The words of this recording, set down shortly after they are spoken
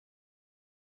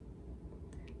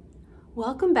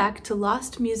Welcome back to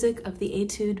Lost Music of the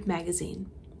Etude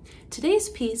Magazine. Today's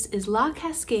piece is La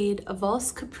Cascade, a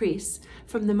Valse Caprice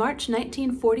from the March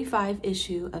 1945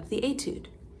 issue of the Etude.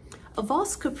 A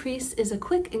valse caprice is a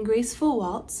quick and graceful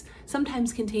waltz,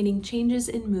 sometimes containing changes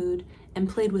in mood and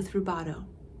played with rubato.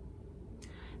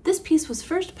 This piece was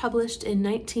first published in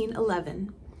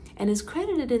 1911 and is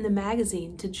credited in the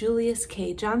magazine to Julius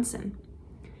K. Johnson.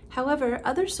 However,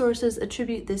 other sources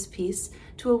attribute this piece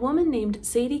to a woman named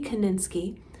Sadie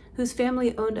Koninsky, whose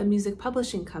family owned a music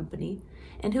publishing company,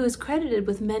 and who is credited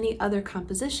with many other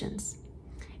compositions.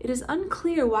 It is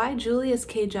unclear why Julius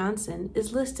K. Johnson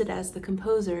is listed as the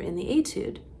composer in the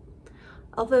Etude,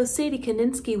 although Sadie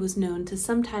Koninsky was known to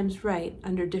sometimes write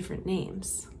under different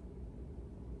names.